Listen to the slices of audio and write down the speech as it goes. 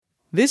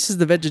This is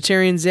the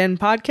Vegetarian Zen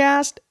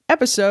Podcast,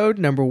 episode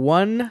number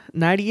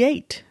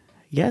 198.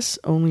 Yes,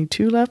 only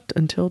 2 left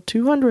until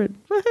 200.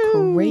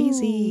 Woohoo!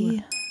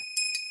 Crazy.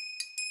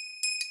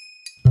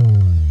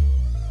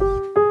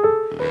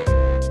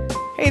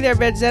 Hey there,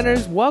 Veg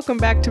Zeners. Welcome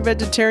back to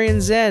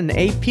Vegetarian Zen,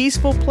 a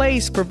peaceful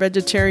place for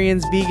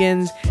vegetarians,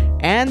 vegans,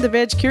 and the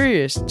veg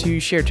curious to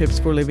share tips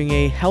for living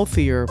a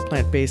healthier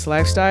plant-based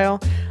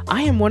lifestyle.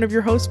 I am one of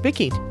your hosts,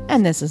 Vicky.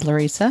 And this is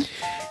Larissa.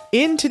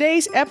 In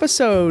today's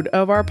episode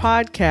of our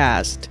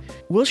podcast,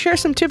 we'll share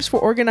some tips for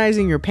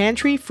organizing your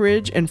pantry,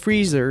 fridge, and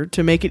freezer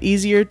to make it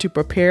easier to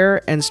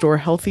prepare and store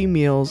healthy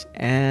meals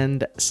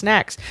and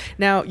snacks.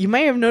 Now, you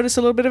may have noticed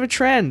a little bit of a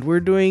trend.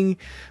 We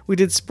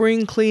did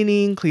spring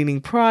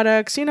cleaning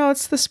products. You know,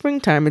 it's the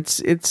springtime.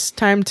 It's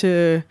time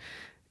to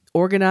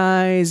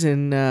organize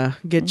and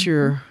get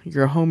your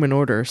home in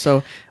order.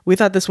 So we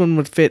thought this one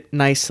would fit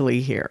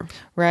nicely here.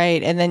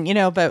 Right. And then,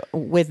 but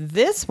with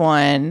this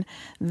one,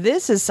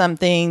 this is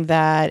something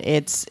that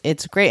it's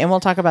great. And we'll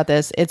talk about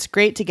this. It's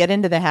great to get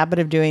into the habit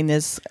of doing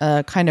this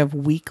kind of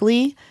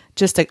weekly,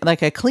 just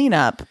like a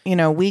cleanup,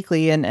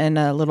 weekly and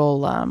a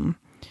little,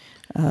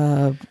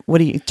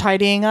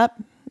 tidying up.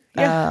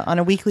 On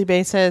a weekly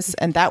basis,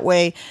 and that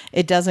way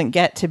it doesn't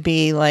get to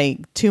be like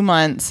 2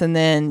 months and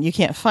then you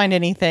can't find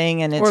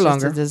anything and it's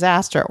just a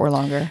disaster, or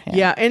longer.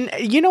 Yeah, and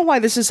you know why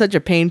this is such a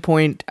pain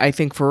point, I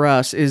think, for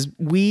us, is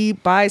we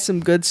buy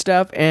some good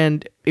stuff,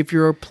 and if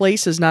your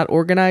place is not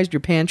organized, your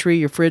pantry,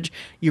 your fridge,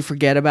 you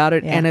forget about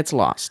it and it's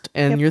lost,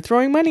 and you're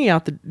throwing money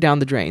down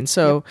the drain.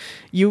 So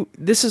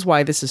this is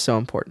why this is so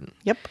important.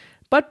 Yep.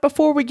 But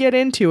before we get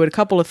into it, a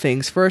couple of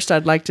things. First,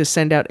 I'd like to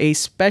send out a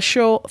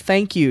special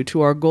thank you to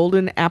our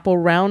Golden Apple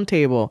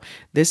Roundtable.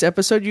 This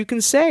episode, you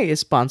can say, is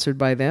sponsored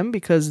by them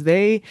because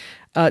they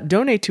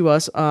donate to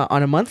us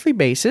on a monthly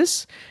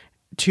basis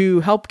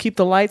to help keep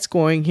the lights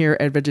going here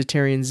at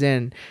Vegetarian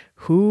Zen.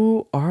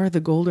 Who are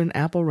the Golden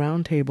Apple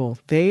Roundtable?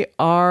 They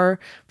are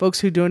folks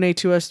who donate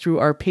to us through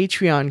our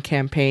Patreon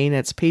campaign.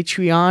 That's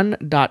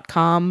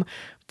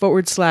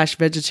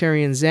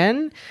patreon.com/Vegetarian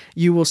Zen.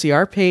 You will see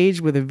our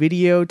page with a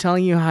video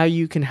telling you how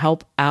you can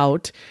help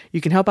out.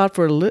 You can help out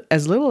for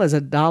as little as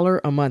 $1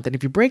 a month. And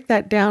if you break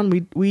that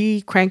down,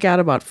 we crank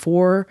out about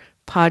 4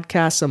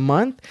 podcasts a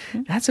month.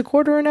 That's a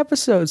quarter an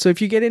episode. So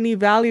if you get any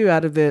value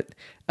out of this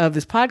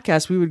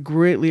podcast, we would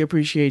greatly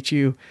appreciate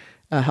you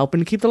helping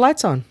to keep the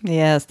lights on.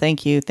 Yes,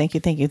 thank you.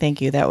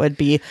 That would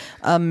be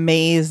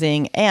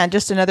amazing. And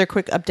just another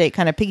quick update,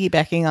 kind of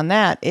piggybacking on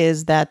that,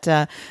 is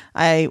that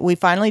we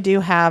finally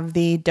do have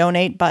the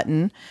donate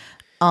button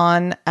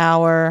on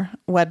our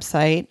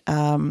website.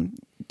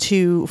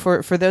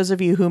 For those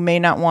of you who may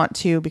not want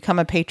to become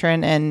a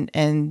patron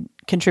and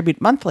contribute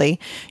monthly,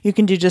 you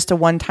can do just a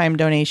one-time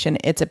donation.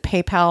 It's a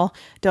PayPal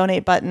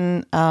donate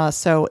button,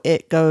 so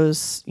it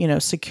goes,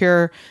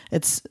 secure.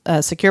 It's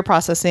secure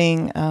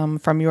processing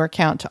from your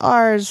account to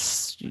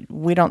ours.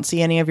 We don't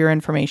see any of your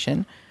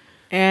information.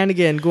 And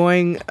again,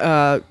 going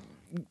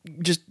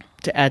just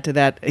to add to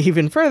that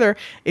even further,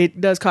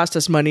 it does cost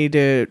us money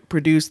to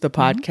produce the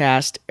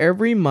podcast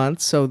every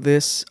month. So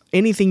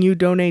anything you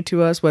donate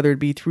to us, whether it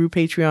be through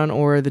Patreon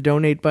or the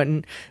donate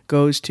button,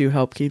 goes to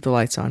help keep the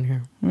lights on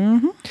here.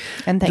 Mm-hmm.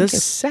 And thank you. The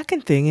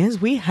second thing is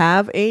we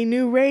have a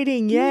new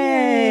rating.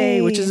 Yay!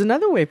 Which is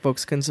another way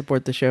folks can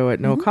support the show at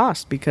no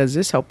cost, because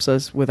this helps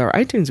us with our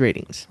iTunes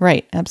ratings.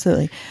 Right.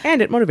 Absolutely.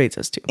 And it motivates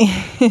us too.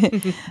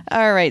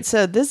 All right.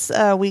 So this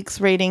week's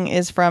rating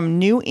is from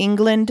New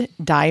England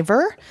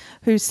Diver,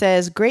 who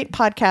says, "Great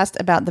podcast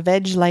about the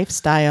veg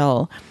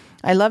lifestyle.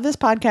 I love this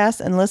podcast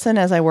and listen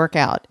as I work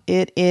out.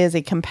 It is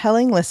a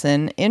compelling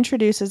listen,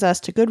 introduces us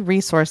to good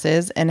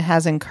resources, and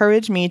has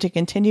encouraged me to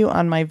continue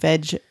on my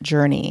veg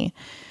journey."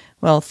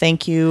 Well,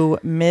 thank you,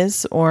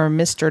 Ms. or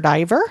Mr.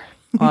 Diver.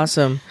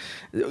 Awesome.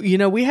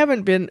 We've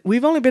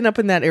only been up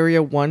in that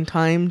area one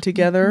time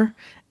together,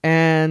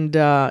 and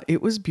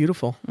it was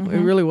beautiful. It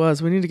really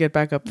was. We need to get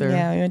back up there.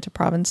 Yeah, we went to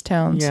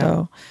Provincetown,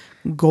 so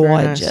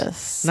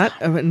gorgeous. Nice.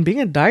 And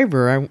being a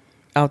diver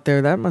out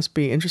there, that must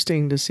be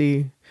interesting to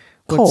see.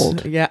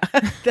 Cold. Yeah.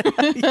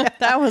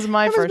 That was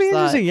my first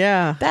thought.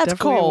 Yeah. That's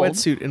definitely cold. A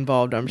wetsuit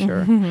involved, I'm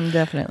sure.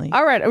 Definitely.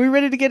 All right. Are we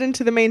ready to get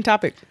into the main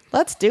topic?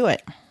 Let's do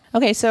it.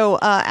 Okay. So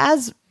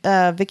as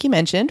Vicky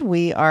mentioned,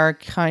 we are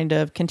kind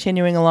of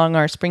continuing along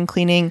our spring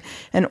cleaning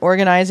and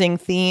organizing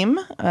theme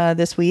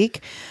this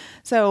week.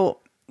 So,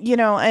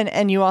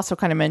 and you also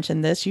kind of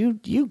mentioned this,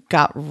 you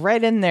got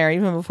right in there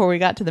even before we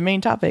got to the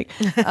main topic.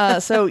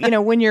 So,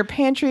 when your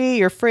pantry,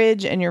 your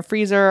fridge, and your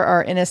freezer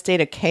are in a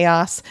state of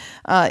chaos,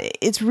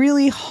 it's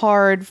really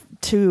hard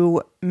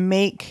to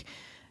make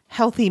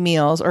healthy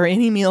meals, or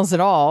any meals at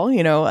all,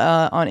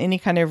 on any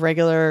kind of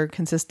regular,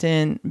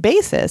 consistent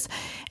basis.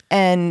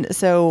 And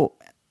so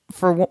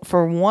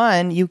for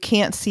one, you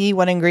can't see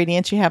what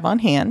ingredients you have on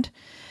hand.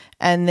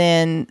 And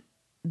then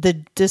the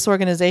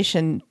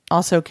disorganization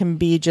also can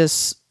be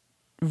just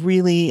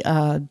really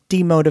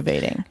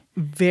demotivating.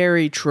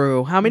 Very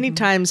true. How many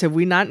times have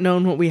we not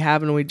known what we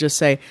have and we just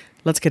say,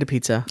 let's get a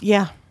pizza?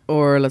 Yeah.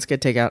 Or let's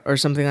get takeout or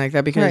something like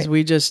that, because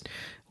we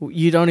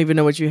you don't even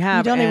know what you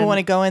have. You don't even want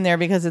to go in there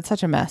because it's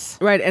such a mess.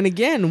 Right. And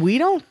again, we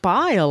don't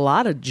buy a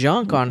lot of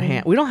junk on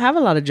hand. We don't have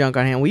a lot of junk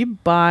on hand. We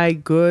buy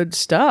good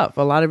stuff.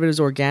 A lot of it is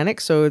organic,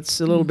 so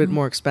it's a little bit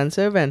more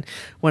expensive. And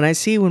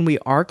when we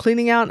are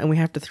cleaning out and we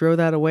have to throw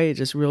that away, it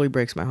just really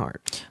breaks my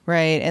heart.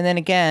 Right. And then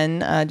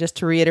again, just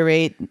to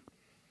reiterate,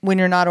 when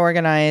you're not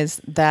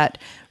organized, that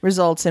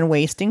results in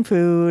wasting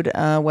food,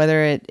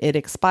 whether it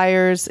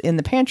expires in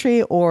the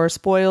pantry or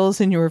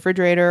spoils in your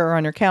refrigerator or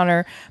on your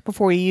counter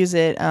before you use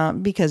it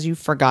because you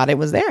forgot it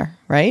was there,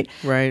 right?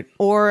 Right.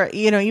 Or,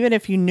 even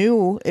if you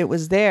knew it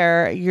was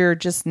there, you're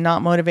just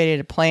not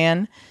motivated to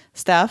plan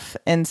stuff.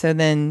 And so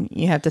then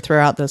you have to throw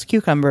out those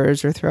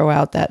cucumbers or throw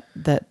out that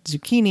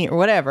zucchini or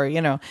whatever,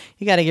 you got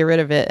to get rid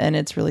of it. And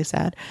it's really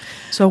sad.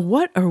 So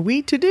what are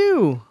we to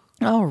do?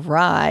 All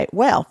right.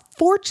 Well,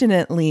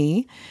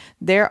 fortunately,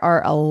 there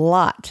are a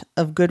lot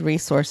of good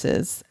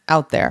resources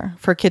out there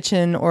for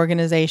kitchen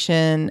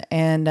organization.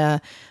 And,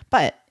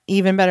 but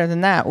even better than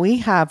that, we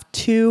have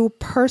 2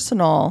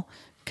 personal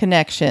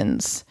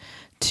connections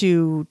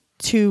to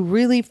 2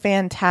 really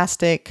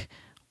fantastic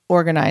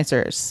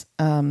organizers,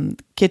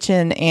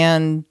 kitchen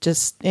and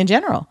just in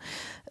general.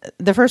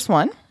 The first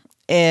one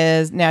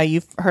is, now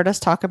you've heard us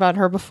talk about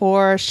her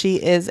before.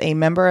 She is a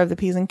member of the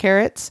Peas and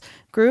Carrots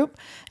group,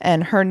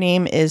 and her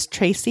name is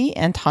Tracy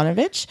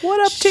Antonovich. What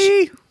up,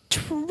 T?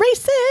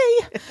 Tracy.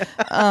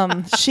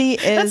 She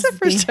is. That's the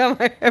first time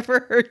I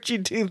ever heard you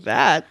do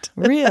that.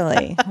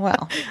 Really?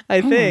 Well,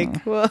 I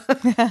think. Well,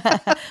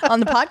 on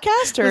the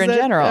podcast or in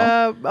general?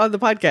 On the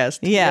podcast.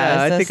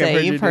 Yeah, I think I've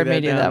heard you've heard me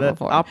do that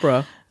before.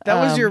 Opera. That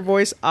was your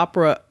voice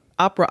operaized.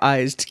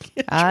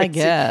 I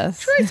guess.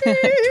 Tracy.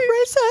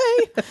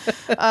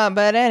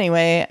 But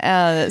anyway,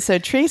 so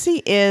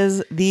Tracy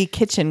is the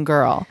kitchen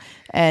girl,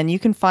 and you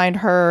can find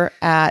her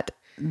at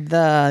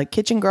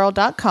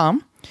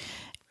thekitchengirl.com.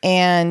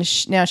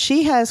 And now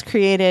she has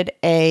created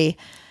a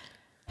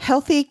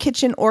healthy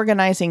kitchen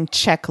organizing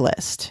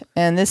checklist.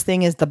 And this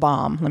thing is the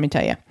bomb, let me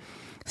tell you.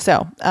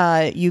 So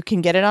you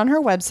can get it on her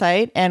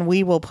website, and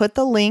we will put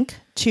the link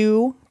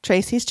to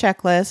Tracy's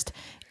checklist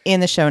in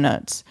the show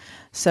notes.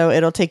 So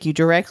it'll take you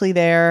directly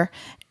there,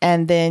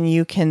 and then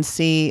you can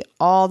see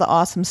all the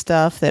awesome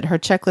stuff that her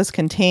checklist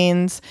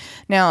contains.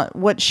 Now,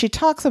 what she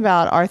talks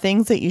about are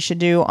things that you should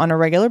do on a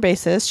regular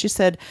basis. She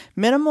said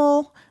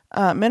minimally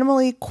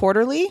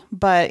quarterly,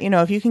 but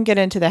if you can get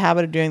into the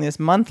habit of doing this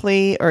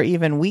monthly or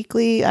even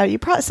weekly,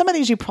 some of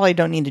these you probably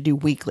don't need to do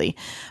weekly.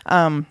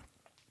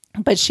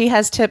 But she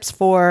has tips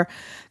for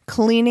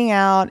cleaning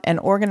out and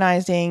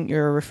organizing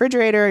your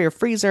refrigerator, your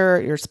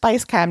freezer, your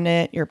spice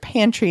cabinet, your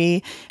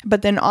pantry.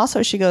 But then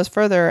also she goes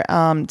further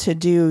to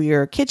do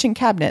your kitchen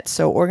cabinets.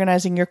 So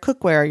organizing your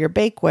cookware, your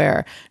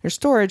bakeware, your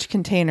storage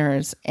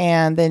containers.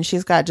 And then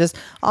she's got just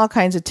all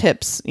kinds of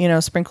tips,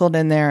 sprinkled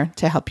in there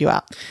to help you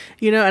out.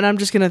 And I'm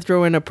just going to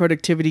throw in a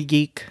productivity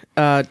geek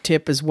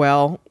tip as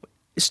well.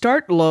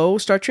 Start low,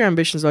 start your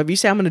ambitions low. If you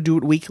say I'm going to do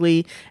it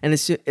weekly, and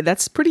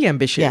that's pretty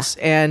ambitious.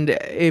 Yeah. And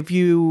if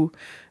you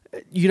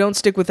don't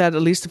stick with that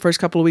at least the first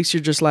couple of weeks,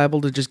 you're just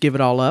liable to just give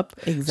it all up.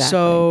 Exactly.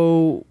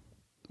 So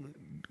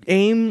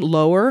aim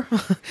lower,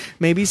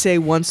 maybe say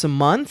once a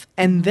month.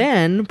 And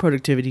then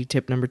productivity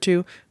tip number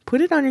 2,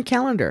 put it on your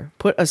calendar.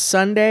 Put a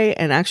Sunday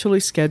and actually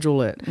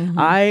schedule it. Mm-hmm.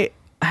 I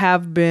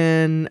have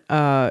been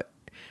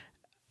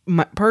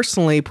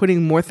personally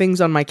putting more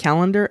things on my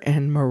calendar,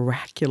 and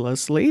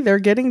miraculously they're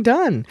getting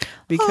done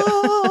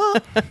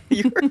because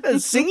you're in a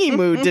singy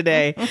mood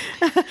today.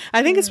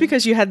 I think it's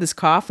because you had this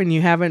cough and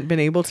you haven't been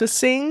able to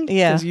sing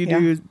because you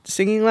do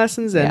singing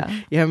lessons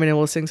and you haven't been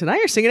able to sing. So now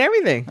you're singing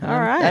everything. All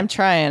right. I'm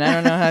trying. I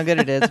don't know how good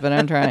it is, but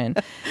I'm trying.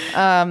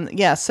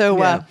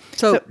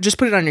 So just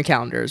put it on your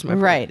calendar. Is my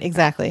point. Right.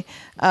 Exactly.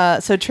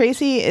 So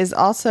Tracy is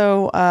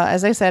also,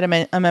 as I said,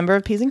 a member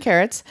of Peas and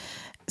Carrots.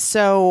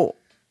 So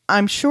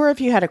I'm sure if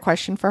you had a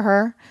question for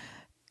her,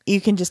 you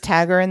can just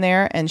tag her in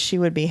there and she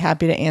would be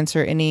happy to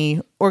answer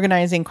any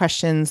organizing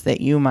questions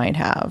that you might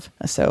have.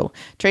 So,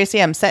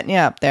 Tracy, I'm setting you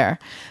up there.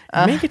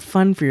 Make it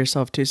fun for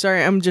yourself too.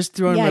 Sorry, I'm just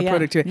throwing my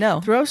productivity.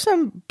 No.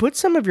 Put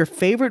some of your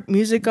favorite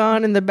music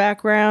on in the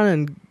background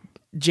and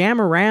jam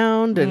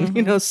around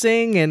and,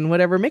 sing and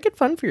whatever. Make it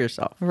fun for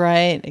yourself.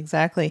 Right,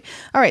 exactly.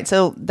 All right,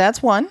 so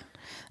that's one.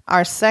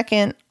 Our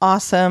second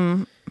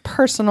awesome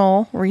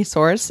personal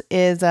resource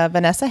is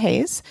Vanessa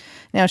Hayes.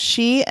 Now,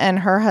 she and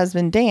her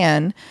husband,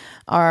 Dan,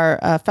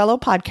 are fellow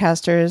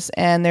podcasters,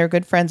 and they're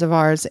good friends of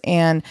ours.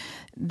 And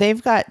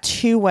they've got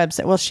 2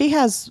 websites. Well, she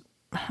has,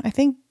 I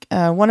think,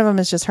 one of them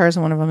is just hers,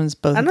 and one of them is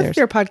both of theirs. I don't know if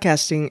they're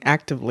podcasting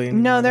actively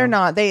anymore. No, they're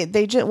not. They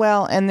just,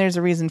 and there's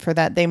a reason for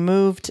that. They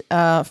moved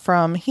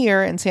from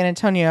here in San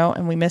Antonio,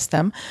 and we missed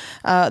them.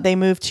 They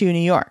moved to New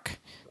York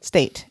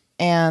State.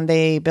 And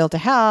they built a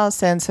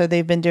house, and so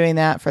they've been doing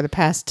that for the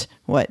past,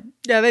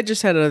 Yeah, they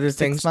just had other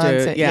things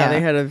months, to. yeah.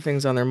 They had other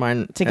things on their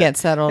mind to get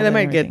settled. And they and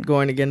might everything. get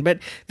going again, but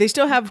they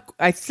still have,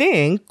 I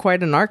think,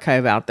 quite an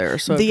archive out there.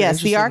 So if you're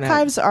Yes, the interested in that-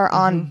 archives are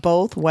on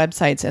both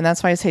websites, and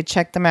that's why I say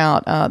check them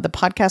out. The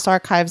podcast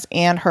archives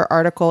and her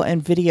article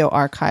and video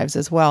archives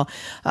as well.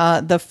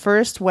 The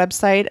first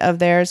website of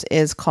theirs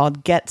is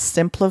called Get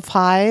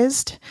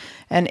Simplified,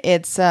 and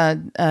it's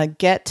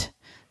Get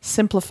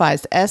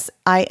Simplified,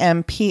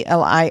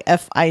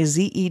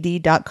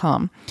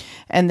 SIMPLIFIZED.com.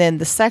 And then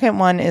the second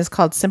one is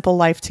called Simple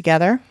Life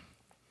Together.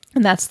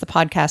 And that's the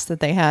podcast that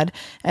they had.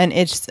 And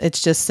it's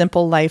just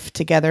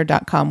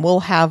simplelifetogether.com.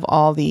 We'll have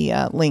all the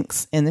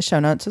links in the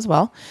show notes as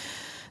well.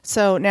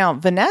 So now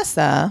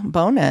Vanessa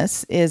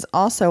Bonus is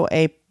also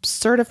a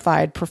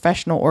certified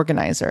professional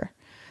organizer.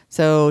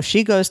 So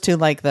she goes to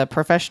like the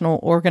professional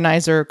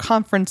organizer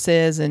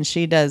conferences, and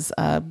she does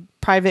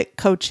private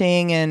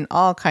coaching and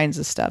all kinds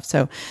of stuff.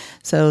 So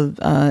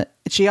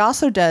she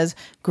also does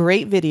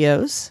great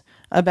videos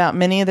about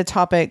many of the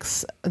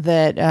topics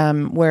that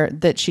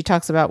that she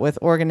talks about with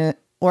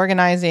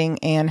organizing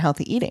and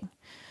healthy eating.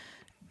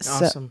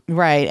 Awesome. So,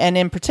 right. And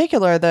in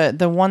particular,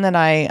 the one that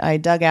I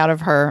dug out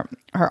of her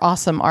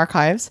awesome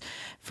archives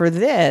for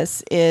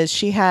this is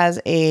she has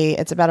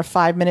it's about a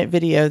 5-minute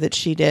video that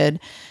she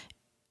did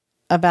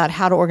about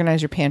how to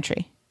organize your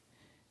pantry.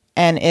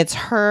 And it's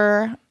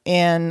her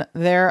in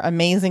their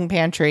amazing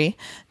pantry,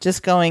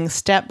 just going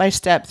step by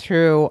step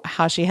through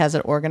how she has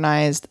it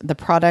organized, the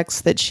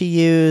products that she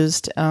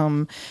used,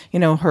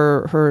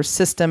 her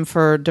system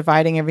for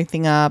dividing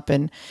everything up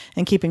and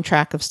keeping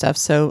track of stuff.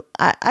 So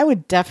I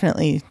would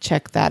definitely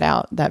check that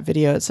out, that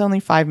video. It's only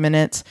 5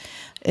 minutes.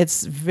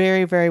 It's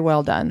very, very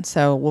well done.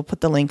 So we'll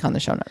put the link on the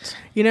show notes.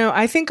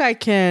 I think I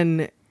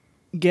can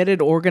get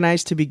it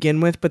organized to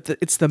begin with, but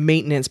it's the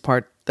maintenance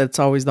part that's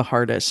always the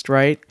hardest,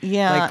 right?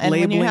 Yeah, like and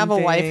when you have a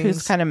things. wife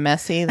who's kind of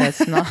messy,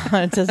 that's not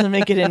it doesn't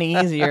make it any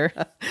easier.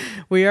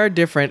 We are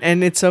different,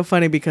 and it's so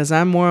funny because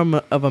I'm more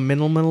of a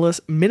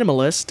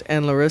minimalist,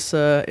 and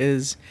Larissa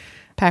is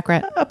pack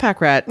rat. A pack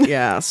rat,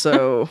 yeah.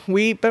 So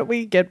we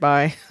get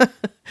by.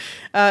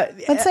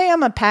 Let's say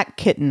I'm a pack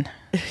kitten.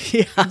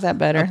 Yeah, is that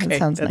better? Okay, that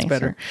sounds that's nicer.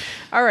 better.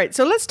 All right,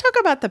 so let's talk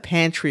about the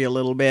pantry a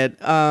little bit.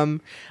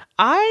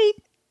 I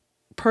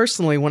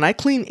personally, when I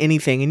clean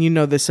anything, and you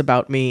know this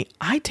about me,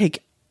 I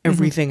take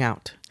everything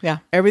out. Yeah.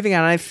 Everything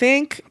out. And I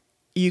think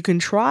you can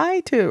try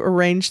to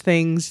arrange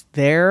things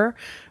there,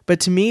 but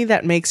to me,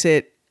 that makes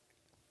it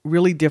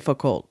really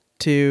difficult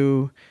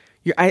to...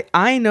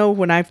 I know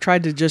when I've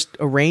tried to just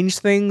arrange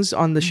things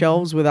on the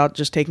shelves without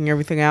just taking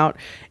everything out,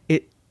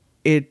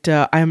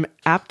 I'm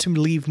apt to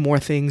leave more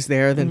things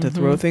there than to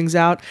throw things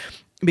out.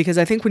 Because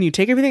I think when you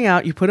take everything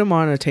out, you put them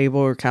on a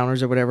table or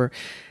counters or whatever,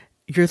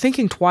 you're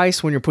thinking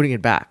twice when you're putting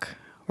it back.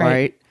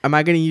 Right? Am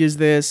I going to use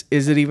this?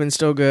 Is it even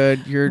still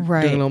good? You're doing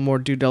a little more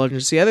due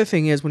diligence. The other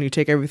thing is when you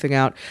take everything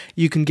out,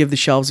 you can give the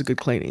shelves a good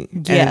cleaning.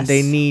 Yes. And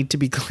they need to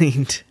be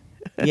cleaned.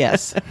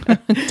 Yes,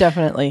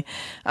 definitely.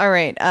 All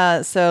right.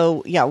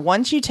 So yeah,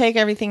 once you take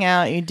everything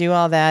out, you do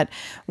all that.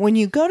 When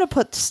you go to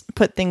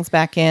put things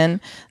back in,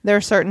 there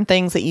are certain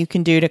things that you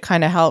can do to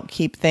kind of help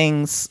keep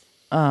things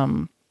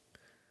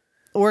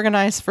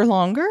organized for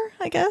longer,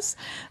 I guess.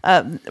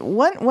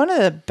 One of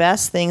the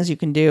best things you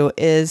can do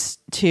is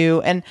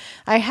to, and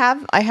I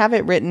have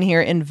it written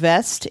here,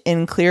 invest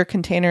in clear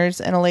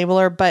containers and a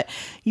labeler, but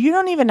you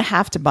don't even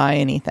have to buy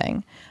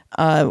anything.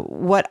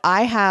 What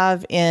I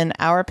have in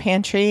our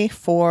pantry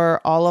for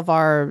all of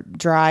our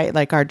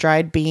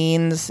dried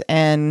beans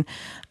and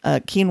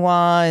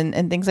quinoa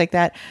and things like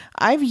that,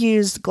 I've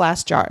used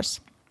glass jars.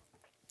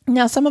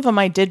 Now, some of them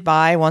I did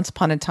buy once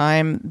upon a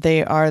time.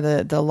 They are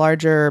the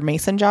larger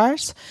mason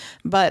jars,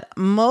 but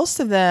most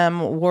of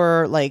them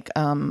were like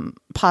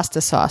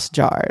pasta sauce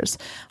jars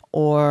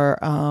or,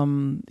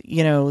 some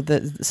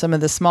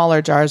of the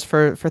smaller jars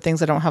for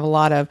things I don't have a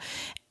lot of.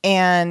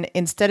 And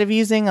instead of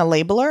using a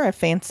labeler, a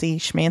fancy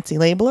schmancy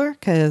labeler,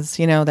 because,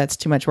 that's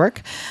too much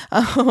work,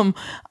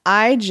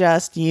 I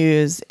just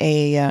use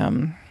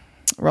a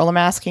roll of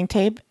masking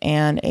tape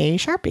and a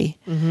Sharpie.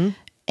 Mm-hmm.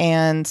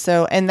 And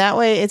that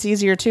way it's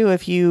easier too.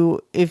 If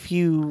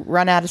you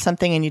run out of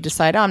something and you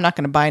decide, I'm not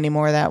going to buy any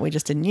more of that, we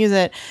just didn't use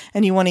it,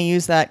 and you want to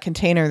use that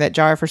container, that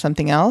jar for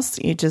something else,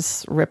 you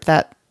just rip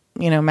that,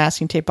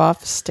 masking tape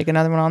off, stick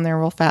another one on there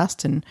real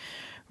fast, and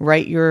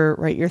write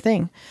your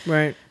thing.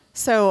 Right.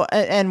 So,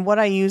 and what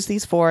I use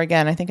these for,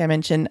 again, I think I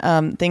mentioned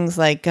things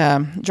like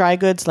dry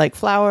goods like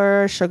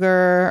flour,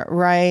 sugar,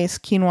 rice,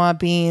 quinoa,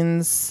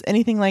 beans,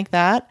 anything like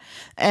that.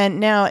 And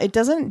now it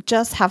doesn't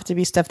just have to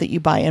be stuff that you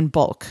buy in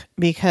bulk,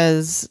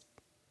 because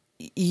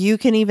you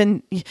can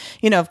even,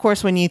 of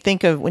course, when you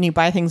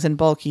buy things in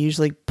bulk, you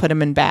usually put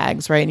them in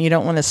bags, right? And you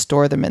don't want to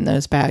store them in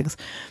those bags.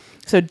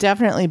 So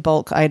definitely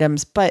bulk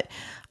items. But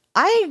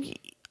I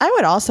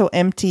would also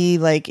empty,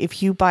 like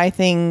if you buy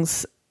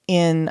things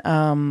in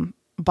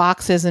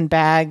boxes and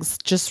bags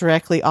just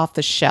directly off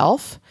the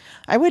shelf,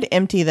 I would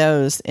empty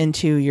those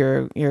into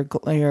your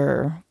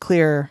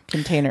clear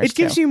containers. It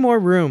gives you more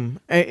room.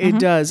 It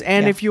does.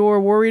 And if you're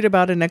worried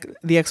about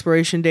the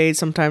expiration date,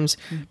 sometimes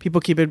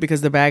people keep it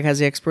because the bag has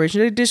the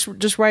expiration date.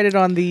 Just write it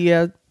on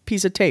the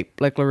piece of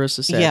tape, like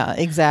Larissa said. Yeah,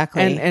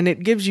 exactly. And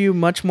it gives you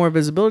much more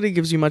visibility,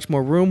 gives you much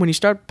more room. When you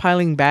start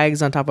piling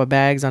bags on top of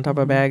bags on top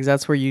of bags,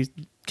 that's where you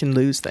can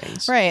lose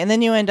things. Right. And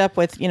then you end up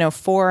with,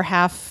 4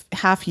 half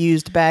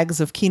used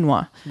bags of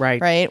quinoa.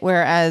 Right.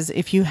 Whereas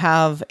if you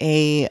have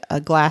a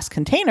glass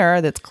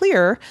container that's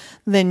clear,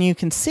 then you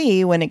can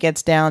see when it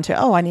gets down to,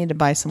 I need to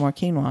buy some more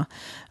quinoa.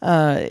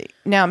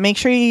 Now, make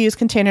sure you use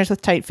containers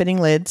with tight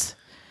fitting lids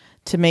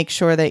to make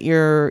sure that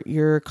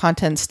your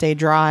contents stay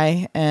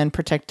dry and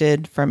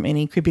protected from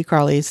any creepy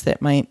crawlies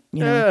that might,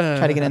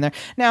 try to get in there.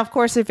 Now, of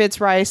course, if it's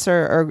rice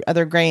or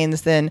other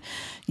grains, then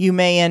you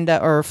may end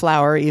up, or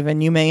flour even,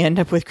 you may end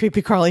up with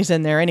creepy crawlies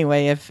in there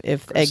anyway if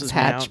eggs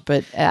hatch.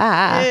 But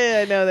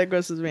yeah, I know that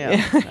grosses me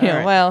out.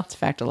 Right. Well, it's a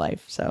fact of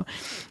life. So,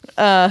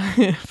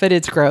 but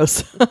it's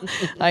gross.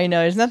 I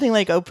know. There's nothing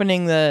like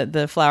opening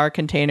the flour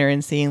container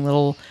and seeing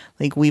little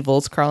like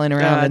weevils crawling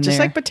around in just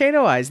there. like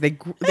potato eyes. They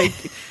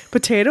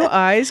potato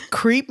eyes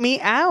creep me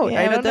out.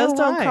 Yeah, I don't know those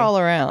don't why. crawl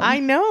around. I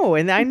know,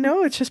 and I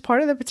know it's just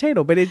part of the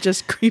potato, but it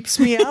just creeps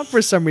me out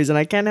for some reason.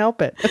 I can't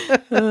help it.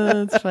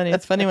 It's funny.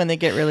 It's funny when they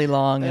get really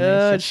long.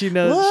 And she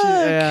knows.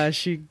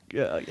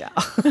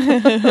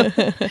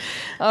 Look!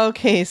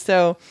 Okay,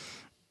 so.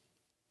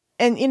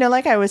 And,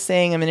 like I was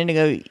saying a minute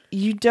ago,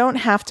 you don't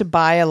have to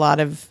buy a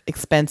lot of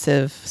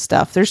expensive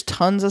stuff. There's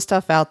tons of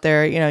stuff out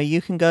there.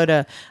 You can go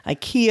to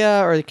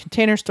IKEA or the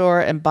Container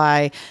Store and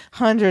buy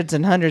hundreds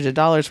and hundreds of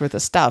dollars worth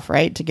of stuff,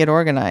 right, to get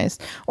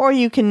organized. Or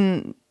you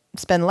can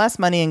spend less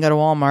money and go to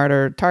Walmart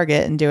or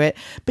Target and do it.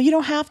 But you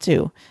don't have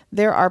to.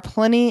 There are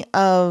plenty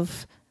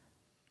of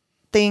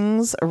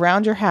things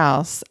around your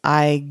house,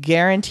 I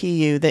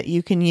guarantee you, that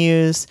you can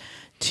use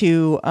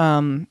to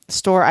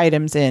store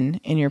items in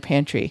your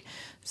pantry.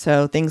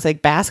 So things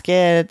like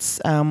baskets,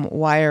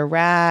 wire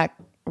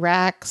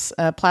racks,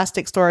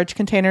 plastic storage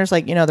containers,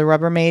 like, the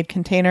Rubbermaid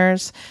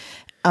containers.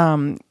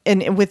 And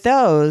with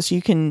those,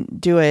 you can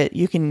do it.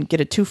 You can get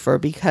a twofer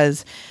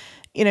because,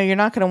 you're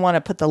not going to want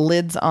to put the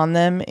lids on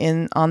them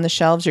on the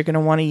shelves. You're going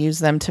to want to use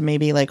them to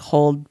maybe like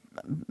hold,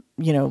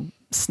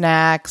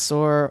 snacks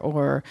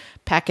or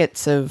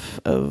packets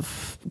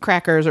of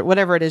crackers or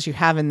whatever it is you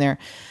have in there.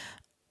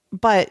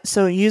 But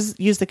so use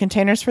the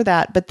containers for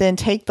that, but then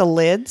take the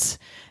lids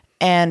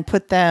and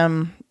put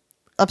them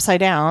upside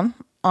down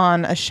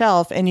on a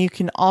shelf, and you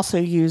can also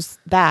use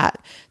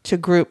that to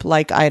group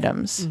like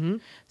items. Mm-hmm.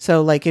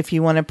 So like if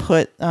you want to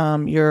put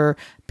your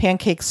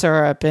pancake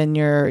syrup and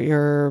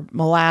your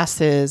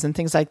molasses and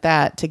things like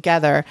that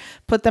together,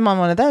 put them on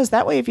one of those.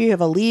 That way, if you have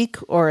a leak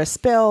or a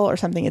spill or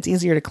something, it's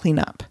easier to clean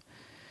up.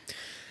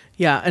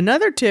 Yeah,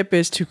 another tip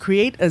is to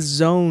create a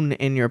zone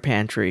in your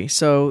pantry.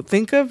 So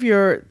think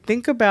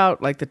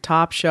about like the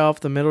top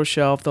shelf, the middle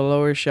shelf, the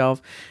lower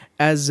shelf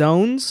as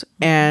zones,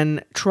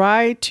 and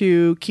try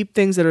to keep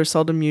things that are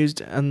seldom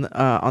used on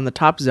the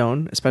top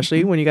zone,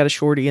 especially when you got a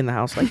shorty in the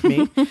house like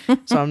me.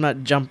 So I'm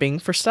not jumping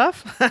for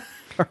stuff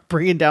or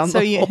bringing down So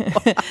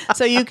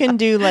you can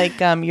do like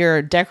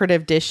your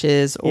decorative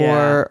dishes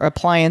or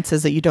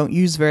appliances that you don't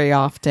use very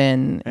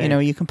often. Right.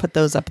 You can put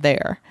those up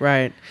there.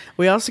 Right.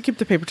 We also keep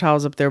the paper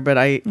towels up there, but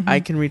I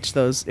can reach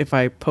those if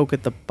I poke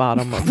at the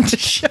bottom of the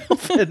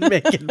shelf and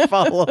make it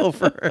fall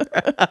over.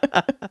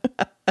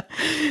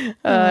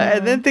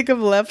 And then think of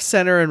left,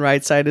 center, and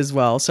right side as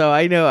well. So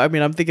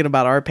I'm thinking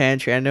about our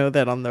pantry. I know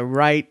that on the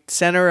right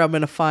center, I'm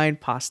going to find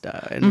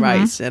pasta and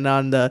rice. And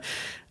on the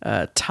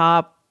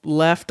top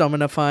left, I'm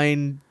going to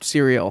find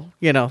cereal,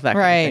 that kind of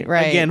thing.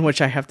 Right. Again,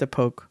 which I have to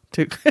poke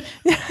to.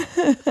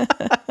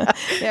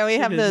 Yeah, we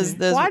have those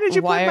Why did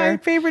you put my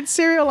favorite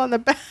cereal on the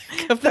back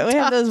of the We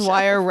have those shelf?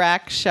 wire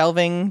rack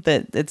shelving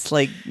that it's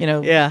like,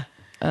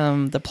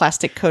 the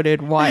plastic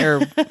coated wire,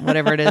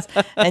 whatever it is,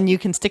 and you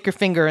can stick your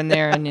finger in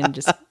there and then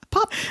just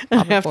pop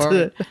it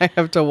forward. I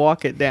have to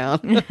walk it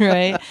down.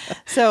 Right.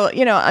 So,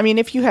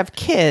 if you have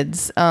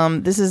kids,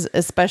 this is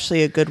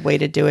especially a good way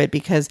to do it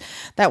because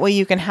that way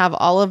you can have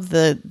all of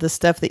the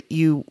stuff that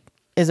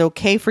is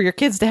okay for your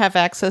kids to have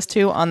access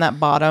to on that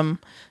bottom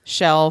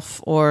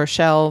shelf or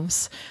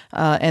shelves.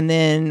 And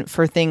then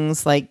for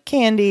things like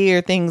candy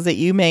or things that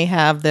you may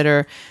have that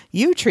are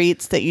you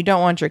treats that you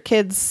don't want your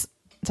kids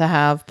to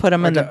have, put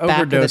them in the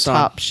back of the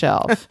top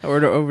shelf. Or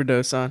to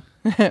overdose on.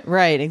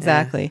 Right,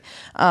 exactly.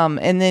 Yeah.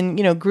 And then,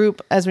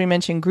 group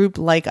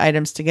like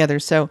items together.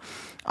 So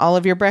all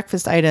of your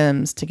breakfast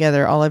items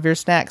together, all of your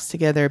snacks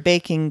together,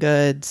 baking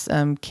goods,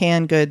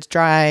 canned goods,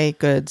 dry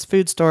goods,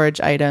 food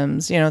storage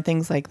items,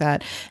 things like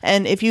that.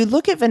 And if you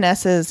look at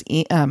Vanessa's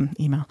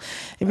email,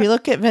 if you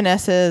look at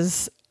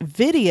Vanessa's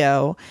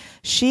video,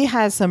 she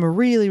has some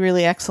really,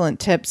 really excellent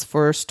tips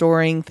for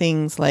storing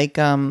things like,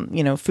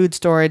 food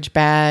storage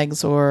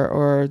bags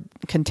or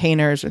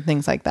containers or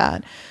things like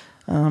that.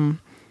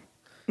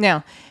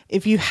 Now,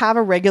 if you have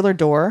a regular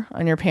door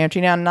on your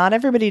pantry, now not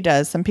everybody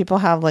does. Some people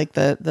have like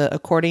the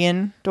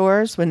accordion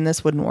doors, when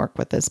this wouldn't work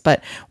with this,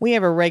 but we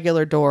have a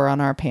regular door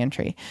on our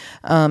pantry.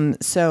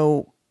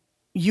 So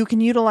you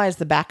can utilize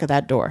the back of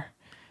that door.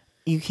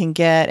 You can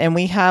get, and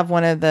we have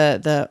one of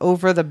the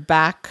over the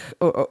back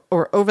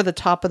or over the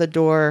top of the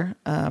door.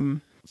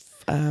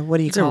 What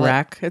do you call it? It's a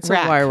rack. It's a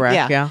wire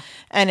rack. Yeah.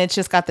 And it's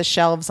just got the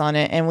shelves on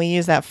it. And we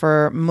use that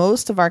for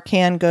most of our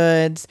canned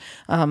goods,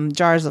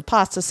 jars of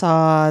pasta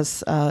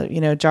sauce,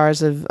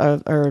 jars of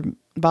or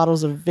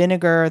bottles of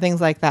vinegar,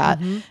 things like that.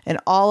 Mm-hmm. And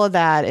all of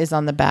that is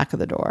on the back of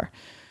the door.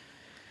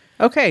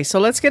 Okay, so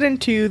let's get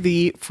into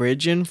the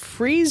fridge and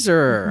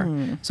freezer.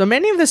 Mm-hmm. So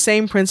many of the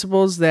same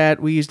principles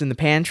that we used in the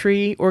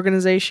pantry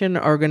organization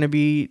are going to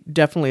be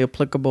definitely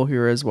applicable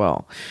here as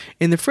well.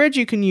 In the fridge,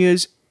 you can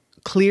use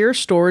clear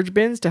storage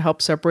bins to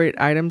help separate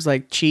items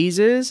like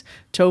cheeses,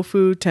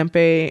 tofu,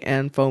 tempeh,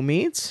 and faux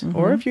meats. Mm-hmm.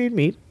 Or if you eat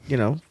meat,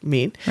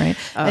 meat. Right.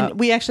 And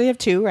we actually have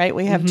two, right?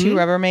 We have two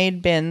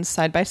Rubbermaid bins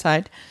side by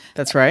side.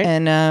 That's right.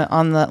 And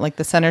on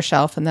the center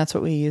shelf, and that's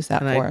what we use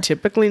that for. I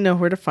typically know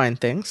where to find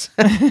things.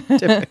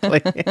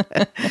 Typically.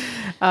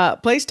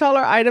 Place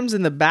taller items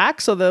in the back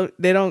so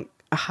they don't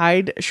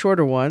hide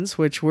shorter ones,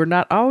 which we're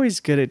not always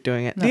good at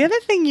doing it. No. The other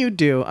thing you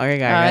do, I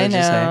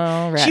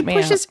know, she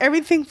pushes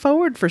everything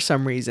forward for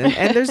some reason,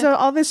 and there's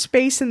all this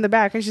space in the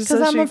back. Because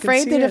I'm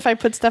afraid that if I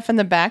put stuff in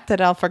the back,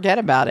 that I'll forget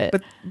about it.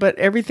 But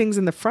everything's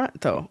in the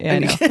front though. Yeah,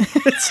 and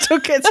it still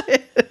gets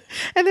hit.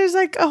 And there's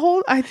like a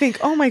whole. I think,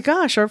 oh my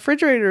gosh, our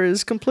refrigerator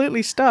is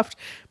completely stuffed.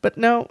 But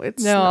no,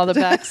 it's no. All the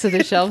backs of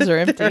the shelves are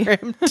empty. They're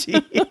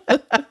empty.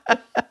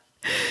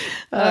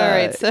 All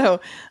right, so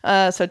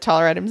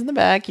taller items in the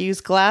back.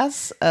 Use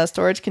glass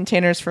storage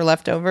containers for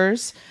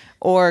leftovers,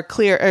 or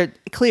clear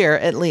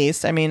at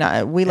least. I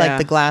mean, we like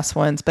the glass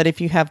ones, but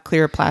if you have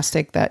clear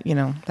plastic,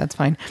 that's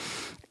fine.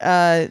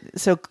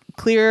 So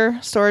clear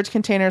storage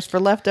containers for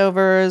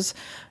leftovers.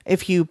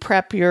 If you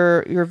prep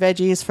your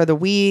veggies for the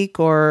week,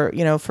 or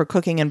for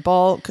cooking in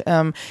bulk,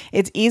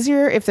 it's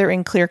easier if they're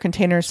in clear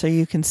containers so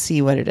you can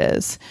see what it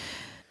is.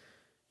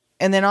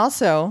 And then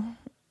also,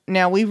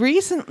 now, we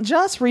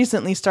just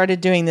recently started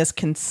doing this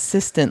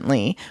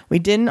consistently. We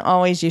didn't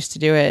always used to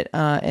do it,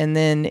 and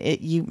then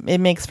it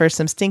makes for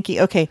some stinky.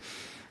 Okay,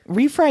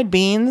 refried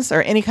beans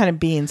or any kind of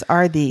beans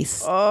are the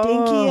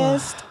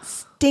stinkiest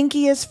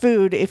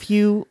food if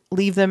you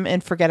leave them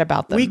and forget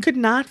about them. We could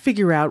not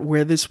figure out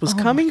where this was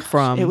coming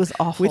from. It was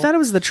awful. We thought it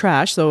was the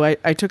trash, so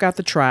I took out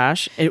the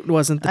trash. It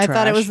wasn't the trash. I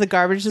thought it was the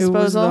garbage disposal.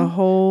 It was the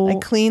whole... I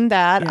cleaned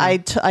that. Yeah.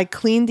 I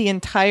cleaned the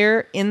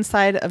entire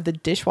inside of the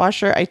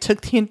dishwasher. I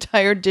took the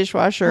entire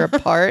dishwasher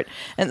apart,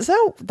 and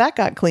so that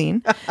got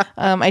clean.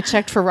 I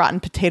checked for rotten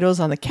potatoes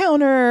on the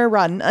counter,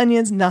 rotten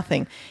onions,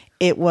 nothing.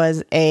 It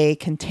was a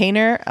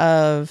container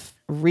of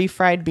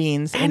refried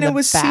beans, and it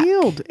was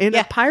sealed in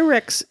a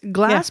Pyrex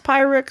glass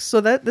Pyrex.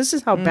 So this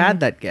is how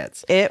bad that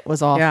gets. It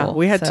was awful. Yeah,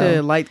 we had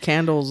to light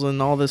candles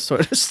and all this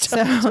sort of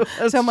stuff.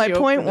 So my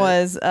point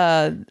was,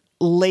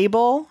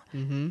 label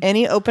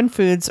any open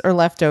foods or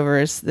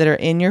leftovers that are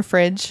in your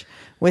fridge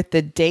with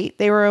the date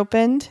they were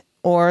opened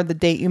or the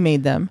date you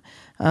made them.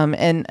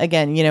 And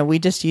again, we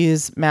just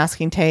use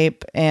masking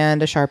tape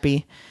and a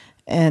Sharpie,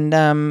 and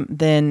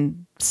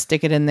then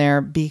stick it in there,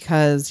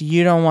 because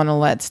you don't want to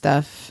let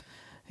stuff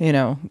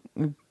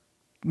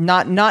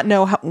not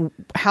know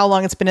how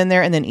long it's been in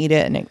there and then eat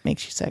it and it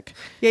makes you sick.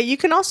 Yeah, you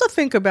can also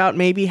think about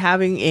maybe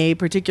having a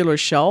particular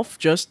shelf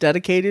just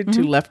dedicated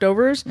to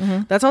leftovers.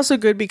 Mm-hmm. That's also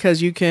good,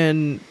 because you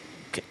can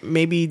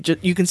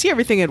you can see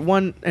everything in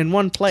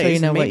one place.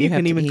 So maybe you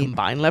can even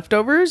combine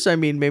leftovers. I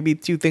mean, maybe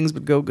two things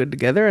would go good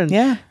together, and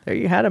there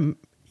you got a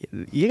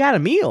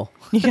meal.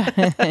 You got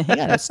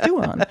a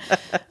stew on.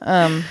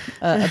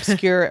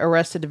 Obscure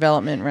Arrested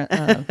Development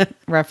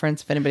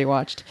reference, if anybody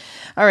watched.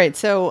 All right,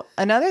 so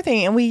another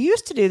thing, and we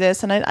used to do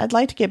this, and I'd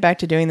like to get back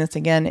to doing this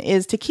again,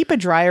 is to keep a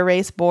dry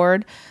erase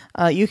board.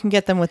 You can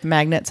get them with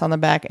magnets on the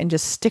back and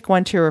just stick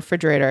one to your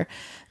refrigerator.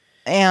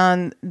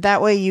 And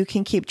that way you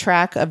can keep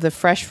track of the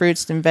fresh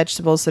fruits and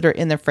vegetables that are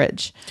in the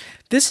fridge.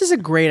 This is a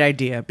great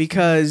idea,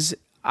 because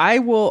I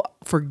will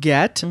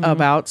forget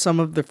about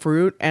some of the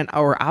fruit, and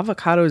our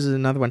avocados is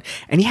another one.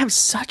 And you have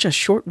such a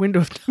short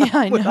window of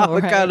time with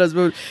avocados.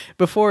 Right?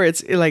 Before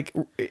it's like,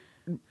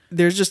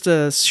 there's just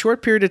a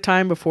short period of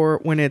time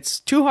before when it's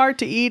too hard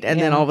to eat, and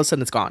then all of a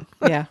sudden it's gone.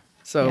 Yeah.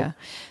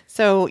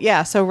 So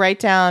write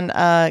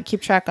down,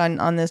 keep track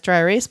on this dry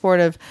erase board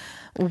of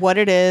what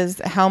it is,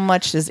 how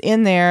much is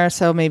in there.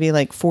 So maybe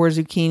like 4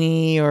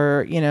 zucchini,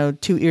 or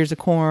 2 ears of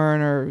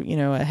corn, or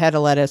a head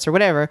of lettuce, or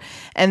whatever.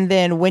 And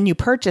then when you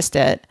purchased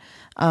it,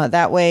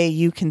 that way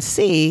you can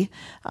see,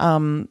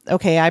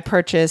 okay, I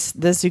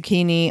purchased this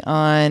zucchini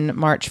on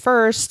March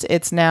 1st.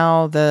 It's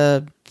now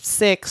the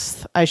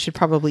 6th. I should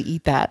probably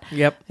eat that.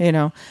 Yep.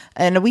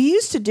 And we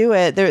used to do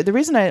it. The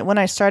reason when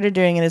I started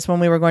doing it is when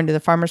we were going to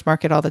the farmer's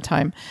market all the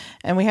time,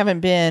 and we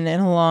haven't been in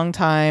a long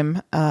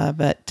time,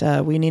 but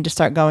we need to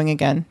start going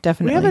again.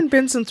 Definitely. We haven't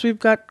been since we've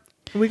got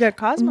We got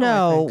Cosmo.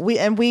 No,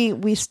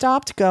 we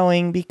stopped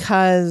going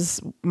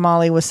because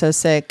Molly was so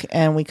sick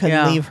and we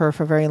couldn't leave her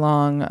for very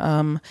long.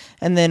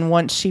 And then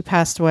once she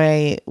passed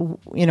away,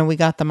 we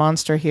got the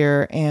monster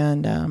here,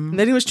 and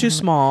then he was too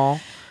small.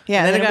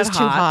 Yeah, and then it was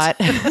too hot.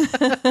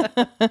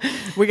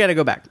 We got to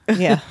go back.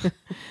 Yeah.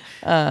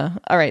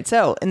 All right.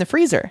 So in the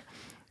freezer,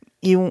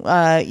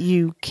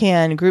 you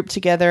can group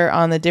together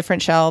on the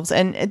different shelves,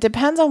 and it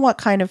depends on what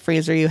kind of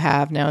freezer you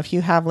have. Now, if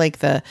you have like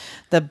the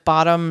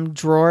bottom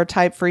drawer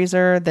type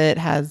freezer that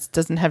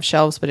doesn't have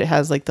shelves, but it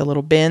has like the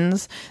little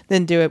bins,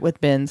 then do it with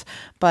bins.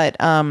 But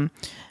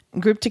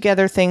group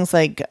together things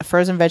like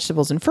frozen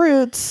vegetables and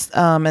fruits,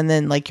 and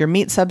then like your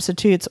meat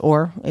substitutes,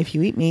 or if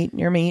you eat meat,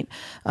 your meat,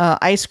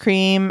 ice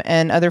cream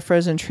and other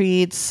frozen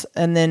treats,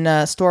 and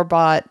then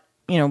store-bought,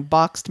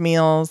 boxed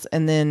meals,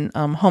 and then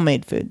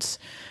homemade foods.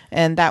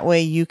 And that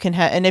way you can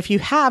have, and if you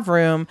have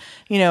room,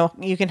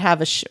 you can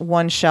have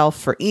one shelf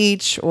for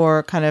each,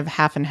 or kind of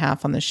half and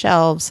half on the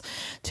shelves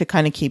to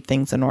kind of keep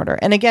things in order.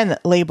 And again,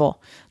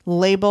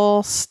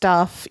 label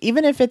stuff,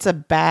 even if it's a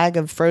bag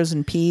of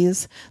frozen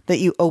peas that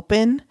you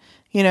open,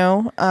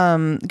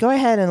 go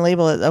ahead and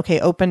label it, okay,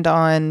 opened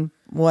on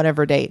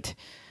whatever date.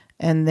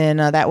 And then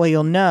that way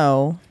you'll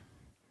know.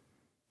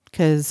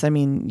 Because,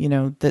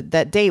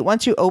 that date,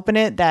 once you open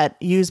it, that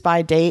use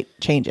by date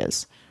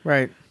changes.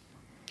 Right.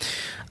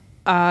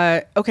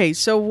 Okay,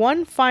 so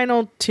one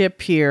final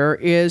tip here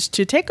is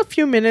to take a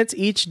few minutes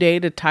each day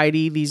to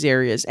tidy these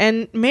areas.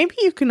 And maybe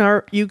you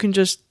can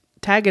just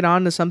tag it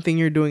on to something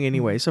you're doing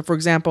anyway. So, for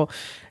example,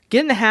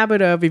 get in the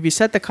habit of, if you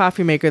set the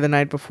coffee maker the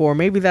night before,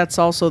 maybe that's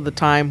also the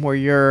time where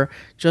you're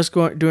just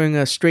doing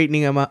a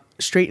straightening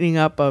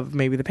up of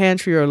maybe the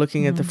pantry, or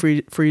looking at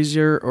the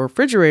freezer or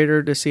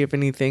refrigerator to see if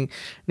anything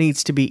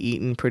needs to be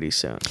eaten pretty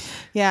soon.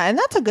 Yeah, and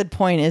that's a good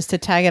point, is to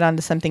tag it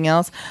onto something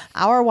else.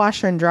 Our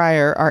washer and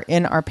dryer are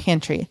in our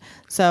pantry.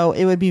 So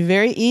it would be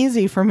very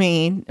easy for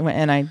me,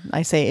 and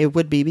I say it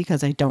would be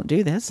because I don't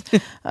do this,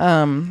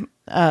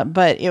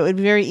 but it would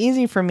be very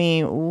easy for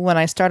me when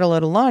I start a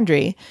load of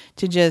laundry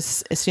to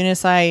just, as soon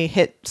as I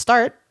hit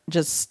start,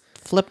 just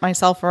flip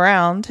myself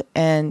around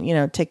and,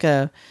 take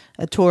a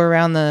tour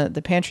around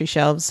the pantry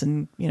shelves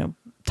and,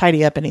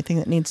 tidy up anything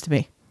that needs to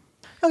be.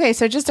 Okay,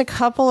 so just a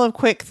couple of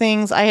quick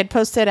things. I had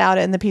posted out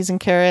in the Peas and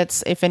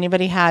Carrots if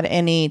anybody had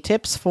any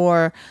tips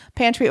for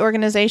pantry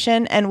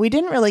organization, and we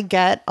didn't really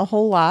get a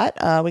whole lot.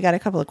 We got a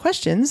couple of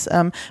questions,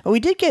 but we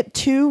did get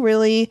two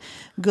really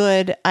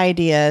good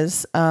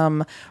ideas.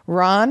 Ron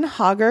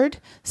Hoggard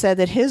said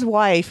that his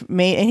wife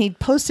made, and he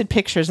posted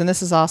pictures, and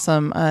this is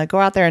awesome. Go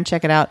out there and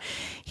check it out.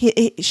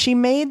 She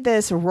made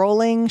this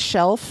rolling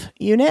shelf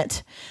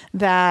unit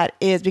that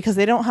is, because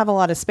they don't have a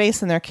lot of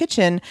space in their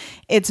kitchen,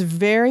 it's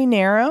very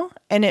narrow,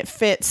 and it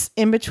fits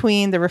in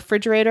between the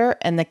refrigerator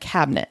and the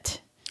cabinet.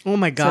 Oh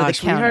my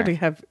gosh, we hardly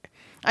have...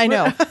 I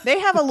know. They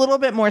have a little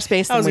bit more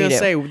space than we do. I was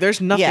going to say,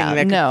 there's nothing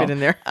that can fit in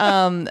there.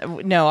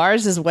 No,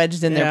 ours is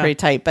wedged in there pretty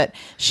tight. But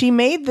she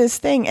made this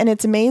thing, and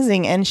it's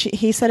amazing. And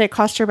he said it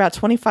cost her about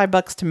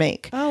 $25 to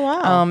make. Oh,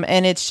 wow.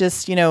 And it's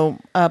just,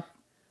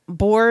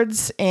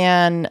 boards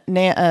and,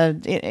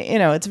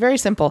 it's very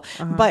simple.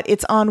 But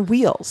it's on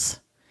wheels.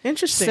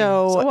 Interesting.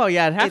 So it'd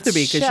have to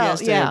be, because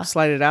she has to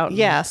slide it out.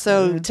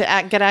 So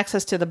to get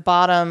access to the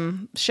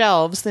bottom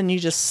shelves, then you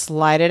just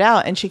slide it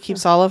out, and she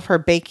keeps all of her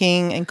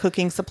baking and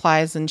cooking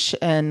supplies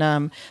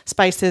and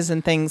spices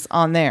and things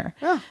on there.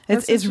 Oh,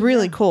 it's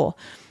really cool.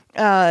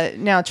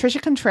 Now,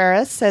 Trisha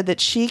Contreras said that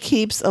she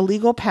keeps a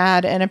legal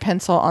pad and a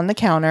pencil on the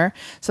counter.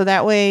 So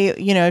that way,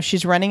 if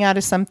she's running out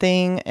of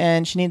something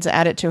and she needs to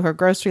add it to her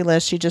grocery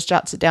list, she just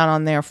jots it down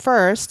on there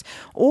first.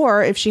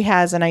 Or if she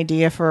has an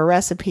idea for a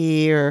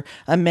recipe or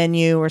a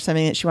menu or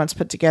something that she wants to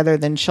put together,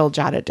 then she'll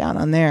jot it down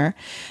on there.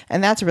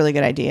 And that's a really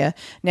good idea.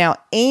 Now,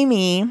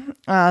 Amy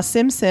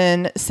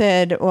Simpson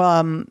said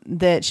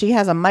that she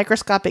has a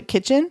microscopic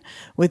kitchen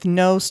with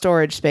no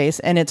storage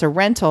space, and it's a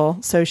rental,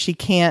 so she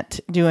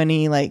can't do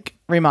any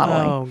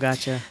remodeling. Oh,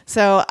 gotcha.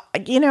 So,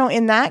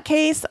 in that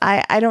case,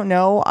 I don't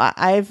know.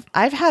 I've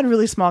had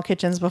really small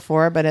kitchens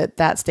before, but at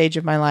that stage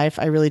of my life,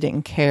 I really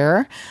didn't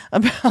care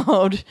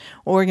about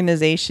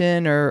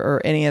organization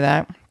or any of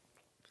that.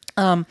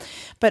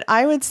 But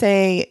I would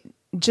say,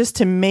 just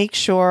to make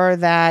sure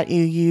that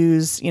you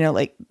use,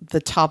 the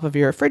top of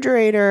your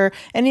refrigerator,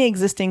 any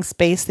existing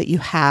space that you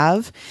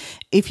have.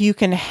 If you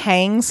can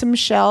hang some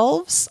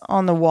shelves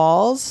on the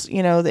walls,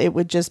 it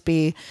would just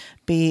be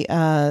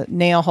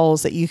nail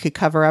holes that you could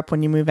cover up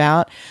when you move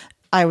out.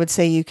 I would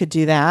say you could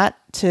do that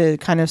to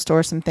kind of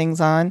store some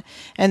things on.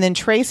 And then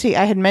Tracy,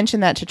 I had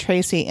mentioned that to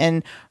Tracy,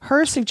 and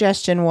her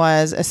suggestion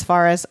was, as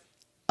far as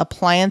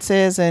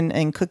appliances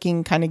and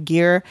cooking kind of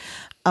gear,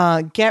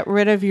 get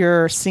rid of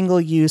your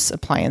single-use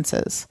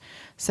appliances.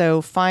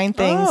 So find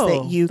things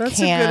that you that's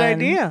a good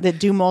idea. That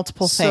do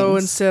multiple things. So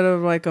instead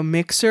of like a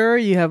mixer,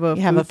 you have a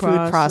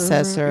food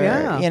processor.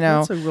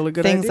 That's a really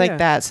good things idea. like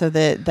that, so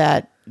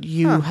that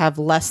you have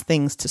less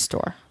things to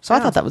store. So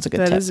I thought that was a good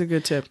tip. That is a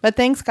good tip. But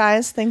thanks,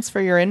 guys. Thanks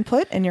for your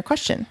input and your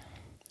question.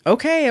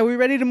 Okay, are we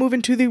ready to move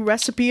into the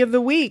recipe of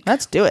the week?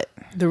 Let's do it.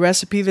 The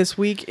recipe this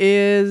week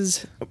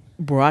is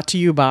brought to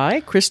you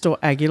by Crystal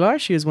Aguilar.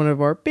 She is one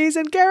of our peas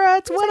and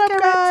carrots. What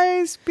up,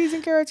 guys? Peas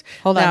and carrots.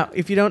 Hold on. Now,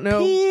 if you don't know...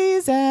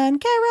 Peas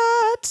and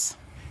carrots.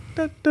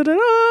 Da, da, da,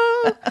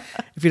 da.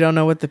 If you don't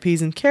know what the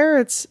Peas and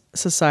Carrots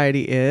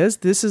Society is,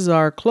 this is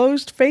our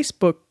closed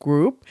Facebook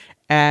group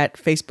at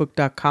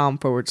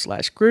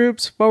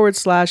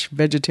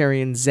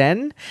facebook.com/groups/vegetarian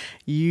zen.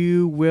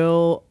 You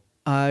will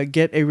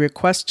get a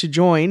request to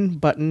join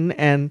button,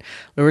 and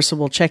Larissa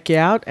will check you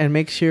out and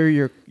make sure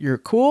you're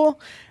cool.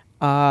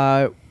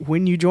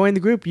 When you join the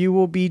group, you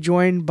will be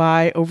joined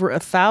by over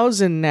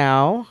 1,000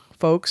 now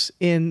folks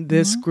in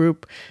this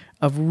group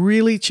of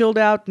really chilled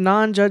out,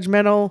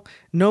 non-judgmental,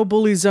 no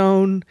bully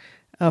zone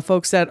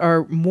folks that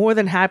are more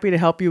than happy to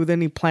help you with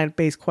any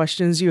plant-based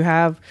questions you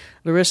have.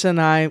 Larissa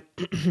and I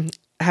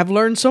have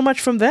learned so much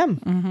from them,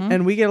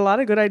 and we get a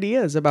lot of good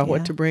ideas about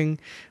what to bring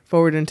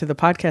forward into the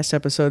podcast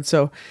episode.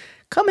 So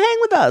come hang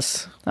with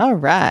us. All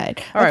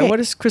right. All right. What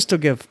does Crystal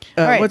give?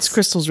 right. What's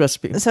Crystal's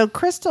recipe? So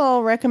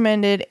Crystal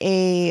recommended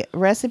a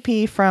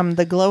recipe from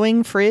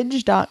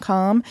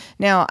theglowingfridge.com.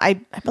 Now, I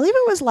believe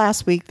it was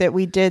last week that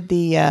we did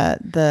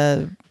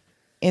the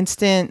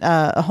instant,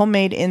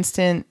 homemade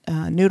instant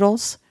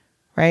noodles.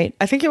 Right?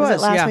 I think it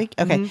was last week.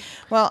 Okay.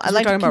 Well, I'd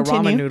like to continue. Talking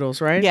about ramen noodles,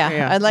 right?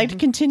 Yeah. I'd like to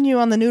continue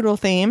on the noodle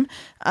theme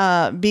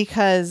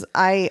because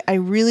I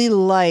really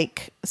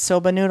like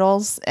soba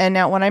noodles. And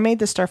now, when I made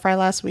the stir fry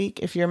last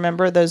week, if you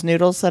remember those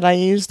noodles that I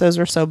used, those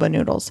were soba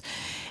noodles.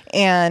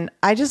 And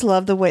I just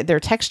love the way their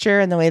texture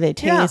and the way they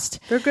taste.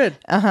 Yeah, they're good.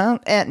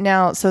 And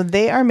now, so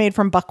they are made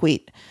from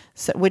buckwheat,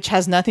 which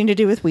has nothing to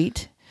do with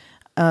wheat.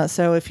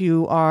 So if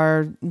you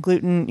are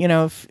gluten,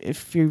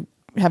 if you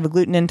have a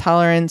gluten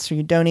intolerance or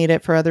you don't eat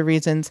it for other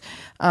reasons,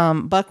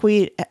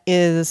 buckwheat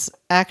is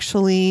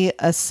actually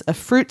a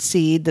fruit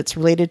seed that's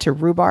related to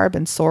rhubarb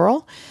and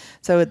sorrel.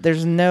 So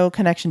there's no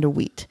connection to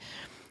wheat.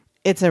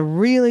 It's a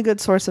really good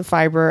source of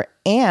fiber,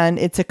 and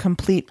it's a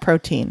complete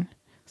protein.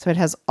 So it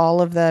has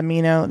all of the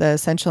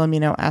essential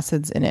amino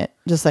acids in it,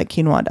 just like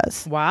quinoa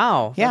does.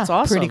 Wow. That's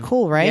awesome. Pretty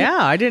cool, right? Yeah,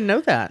 I didn't know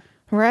that.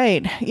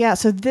 Right. Yeah.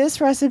 So this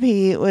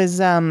recipe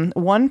was 1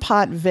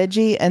 pot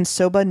veggie and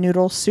soba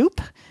noodle soup.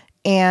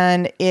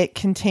 And it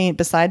contains,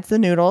 besides the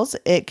noodles,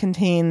 it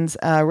contains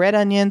red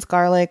onions,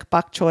 garlic,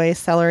 bok choy,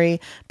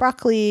 celery,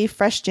 broccoli,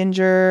 fresh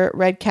ginger,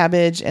 red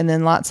cabbage, and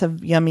then lots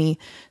of yummy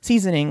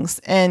seasonings.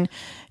 And,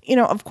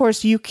 of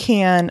course, you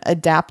can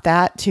adapt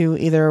that to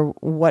either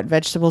what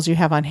vegetables you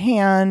have on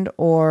hand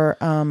or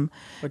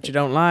what you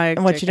don't like.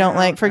 What you don't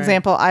like. For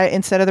example,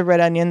 instead of the red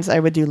onions,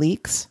 I would do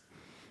leeks.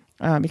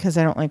 Because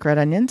I don't like red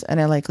onions and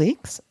I like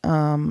leeks.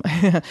 So,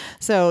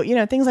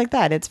 things like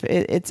that.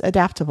 It's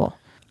adaptable.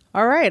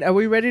 All right. Are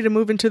we ready to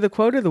move into the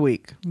quote of the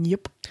week?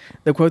 Yep.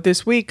 The quote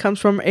this week comes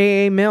from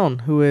A.A. Milne,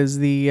 who is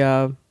the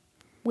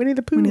Winnie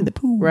the Pooh. Winnie the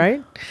Pooh. Right?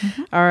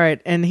 Mm-hmm. All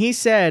right. And he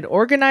said,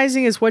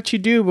 organizing is what you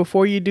do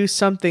before you do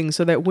something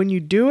so that when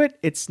you do it,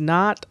 it's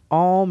not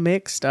all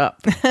mixed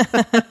up.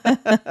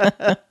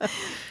 I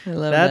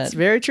love That's that.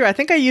 very true. I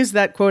think I used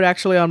that quote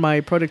actually on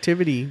my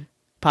productivity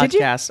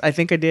podcast. I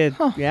think I did.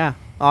 Huh. Yeah.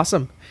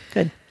 Awesome.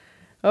 Good.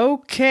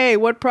 Okay,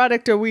 what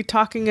product are we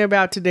talking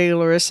about today,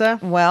 Larissa?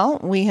 Well,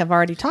 we have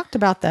already talked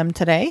about them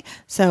today,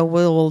 so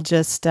we'll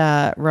just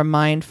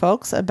remind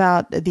folks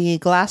about the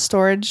glass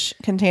storage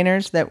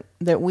containers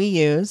that we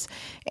use.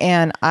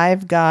 And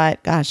I've got,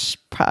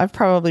 I've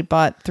probably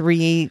bought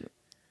 3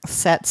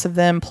 sets of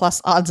them plus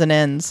odds and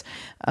ends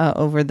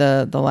over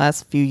the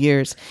last few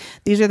years.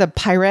 These are the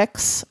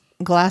Pyrex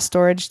glass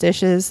storage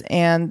dishes,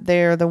 and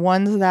they're the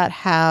ones that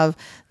have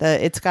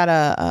it's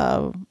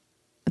got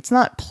it's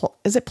not.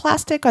 Is it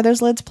plastic? Are those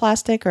lids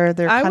plastic, or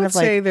they're kind of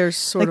like? I would say they're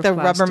sort of the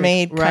plastic.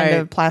 Rubbermaid kind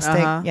of plastic.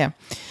 Uh-huh. Yeah.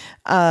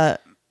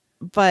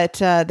 But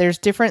there's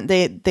different.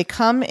 They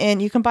come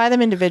in. You can buy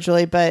them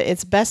individually, but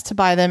it's best to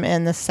buy them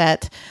in the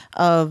set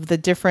of the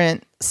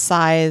different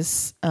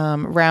size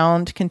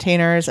round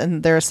containers.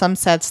 And there are some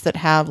sets that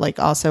have like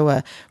also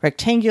a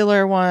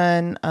rectangular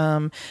one,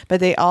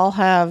 but they all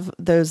have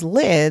those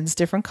lids,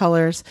 different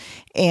colors,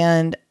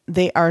 and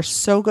they are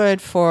so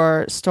good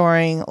for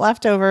storing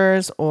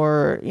leftovers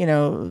or,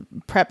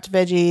 prepped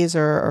veggies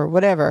or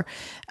whatever.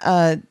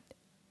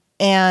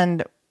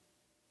 And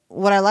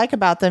what I like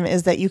about them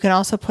is that you can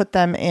also put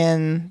them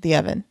in the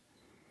oven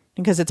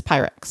because it's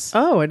Pyrex.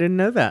 Oh, I didn't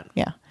know that.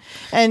 Yeah.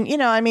 And,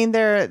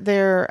 they're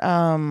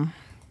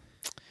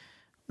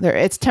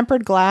it's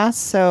tempered glass.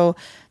 So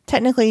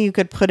technically you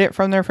could put it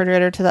from the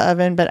refrigerator to the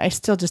oven, but I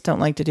still just don't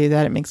like to do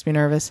that. It makes me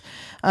nervous.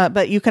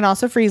 But you can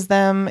also freeze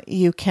them.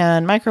 You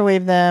can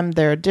microwave them.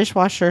 They're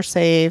dishwasher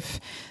safe.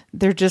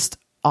 They're just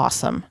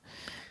awesome.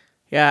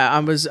 Yeah,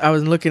 I was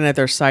looking at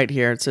their site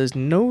here. It says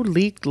no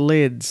leaked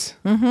lids.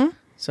 Mm-hmm.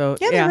 So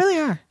yeah, they really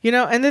are.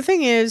 And the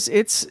thing is,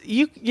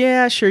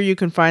 sure, you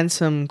can find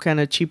some kind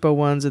of cheapo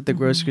ones at the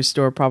grocery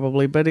store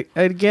probably, but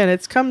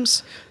it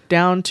comes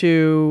down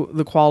to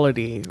the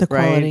quality, right?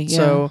 Quality, yeah.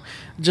 So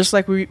just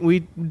like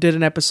we did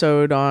an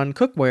episode on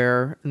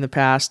cookware in the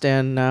past,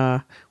 and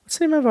what's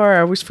the name of I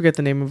always forget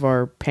the name of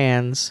our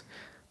pans,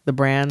 the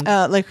brand.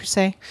 Le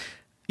Creuset.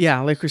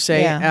 Yeah, Le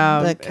Creuset.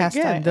 Yeah, the cast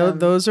again, iron.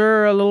 those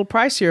are a little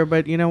pricier,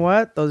 but you know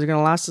what? Those are going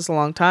to last us a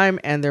long time,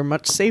 and they're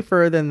much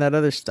safer than that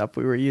other stuff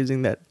we were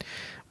using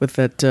with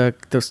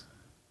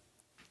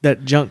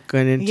that junk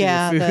going into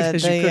your food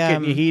as you cook it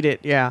and you heat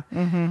it. Yeah.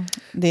 Mm-hmm.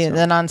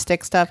 The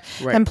nonstick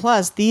stuff. Right. And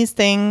plus, these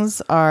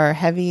things are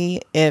heavy.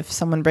 If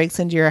someone breaks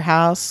into your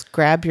house,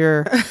 grab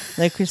your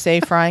Le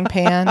Creuset frying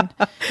pan.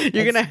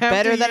 You're going to have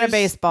better than a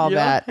baseball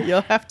bat.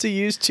 You'll have to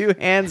use 2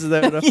 hands,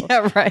 though.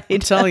 Yeah, right. I'm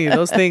telling you,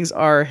 those things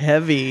are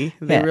heavy.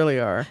 They really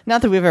are.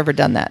 Not that we've ever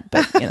done that,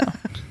 but,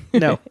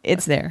 No.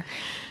 It's there.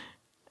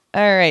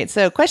 All right.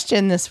 So,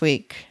 question this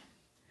week.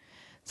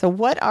 So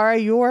what are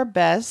your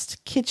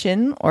best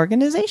kitchen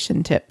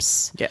organization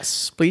tips?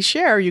 Yes, please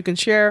share. You can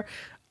share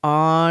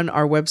on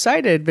our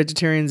website at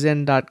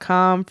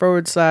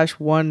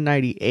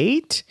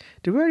vegetarianzen.com/198.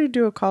 Did we already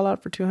do a call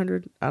out for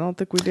 200? I don't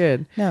think we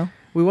did. No.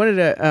 We wanted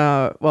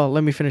to,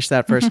 let me finish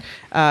that first.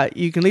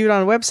 You can leave it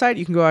on the website.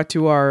 You can go out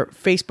to our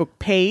Facebook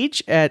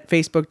page at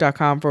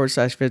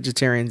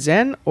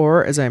facebook.com/vegetarianzen.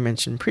 Or, as I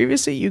mentioned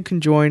previously, you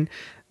can join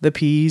the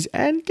Peas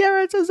and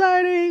Carrot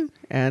Society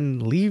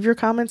and leave your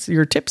comments,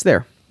 your tips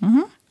there.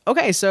 Mm-hmm.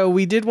 Okay, so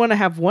we did want to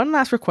have one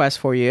last request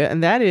for you,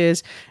 and that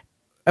is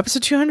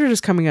episode 200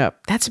 is coming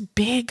up. That's a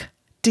big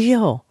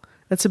deal.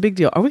 That's a big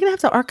deal. Are we going to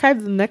have to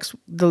archive the last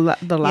one?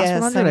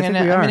 Yes, I'm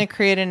going to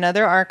create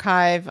another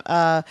archive.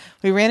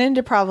 We ran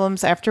into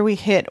problems after we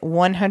hit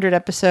 100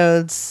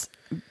 episodes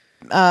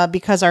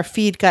because our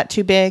feed got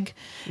too big,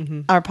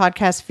 our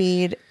podcast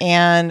feed,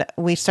 and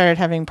we started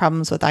having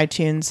problems with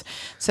iTunes.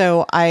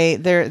 So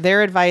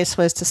their advice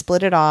was to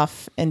split it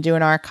off and do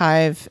an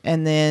archive,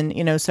 and then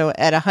so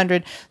at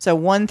 100, so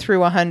 1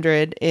 through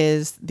 100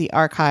 is the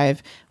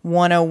archive.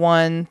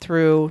 101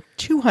 through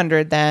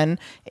 200 then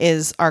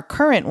is our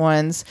current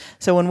ones.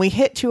 So when we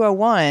hit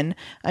 201,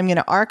 I'm going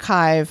to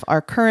archive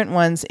our current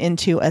ones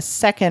into a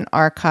second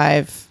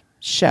archive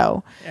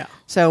show. Yeah.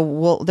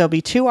 So there'll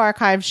be 2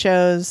 archive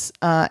shows,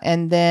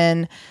 and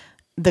then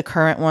the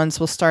current ones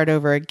will start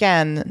over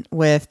again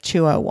with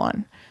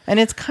 201. And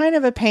it's kind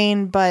of a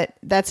pain, but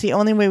that's the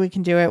only way we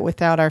can do it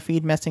without our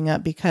feed messing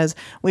up, because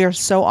we are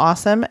so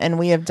awesome and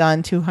we have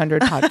done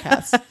 200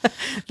 podcasts.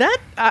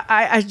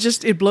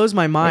 It blows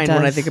my mind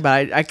when I think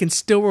about it. I can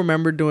still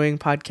remember doing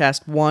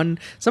podcast 1.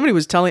 Somebody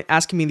was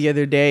asking me the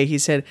other day, he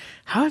said,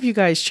 how have you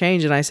guys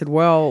changed? And I said,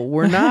 well,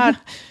 we're not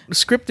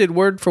scripted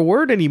word for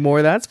word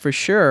anymore. That's for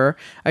sure.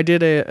 I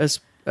did a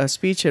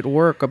speech at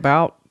work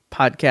about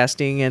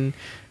podcasting and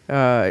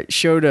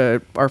showed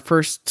our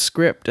first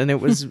script, and it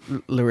was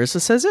Larissa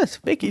says this,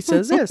 Vicky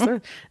says this.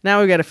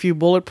 Now we got a few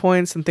bullet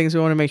points and things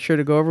we want to make sure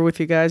to go over with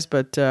you guys,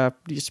 but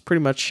it's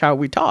pretty much how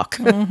we talk.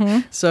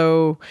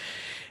 So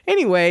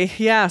anyway,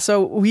 yeah,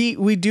 so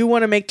we do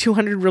want to make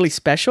 200 really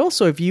special.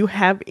 So if you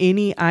have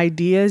any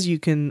ideas, you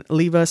can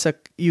leave us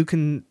you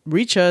can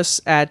reach us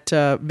at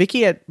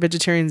Vicky at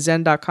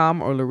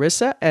vegetarianzen.com or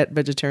Larissa at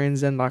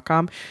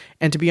vegetarianzen.com.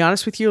 And to be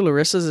honest with you,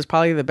 Larissa's is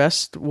probably the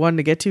best one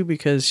to get to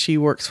because she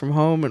works from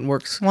home and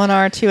works 1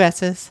 R 2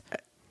 S's.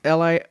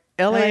 LARISSA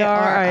at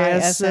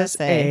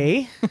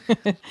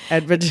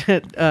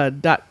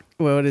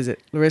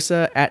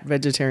Larissa at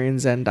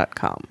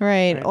vegetarianzen.com.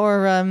 Right.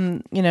 Or,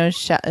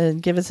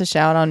 give us a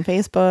shout on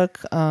Facebook,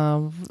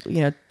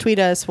 tweet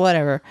us,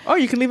 whatever. Oh,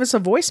 you can leave us a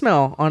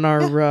voicemail on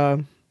our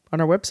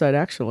website,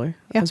 actually,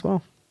 as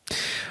well.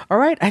 All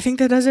right. I think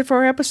that does it for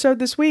our episode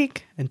this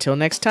week. Until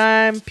next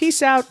time,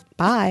 peace out.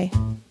 Bye.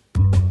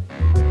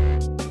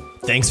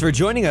 Thanks for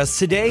joining us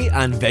today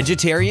on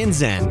Vegetarian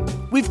Zen.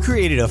 We've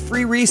created a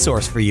free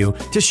resource for you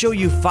to show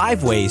you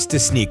 5 ways to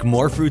sneak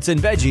more fruits and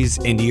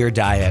veggies into your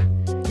diet.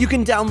 You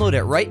can download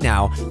it right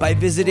now by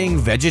visiting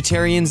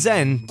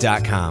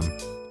vegetarianzen.com.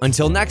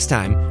 Until next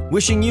time,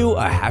 wishing you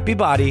a happy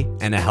body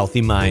and a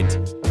healthy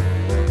mind.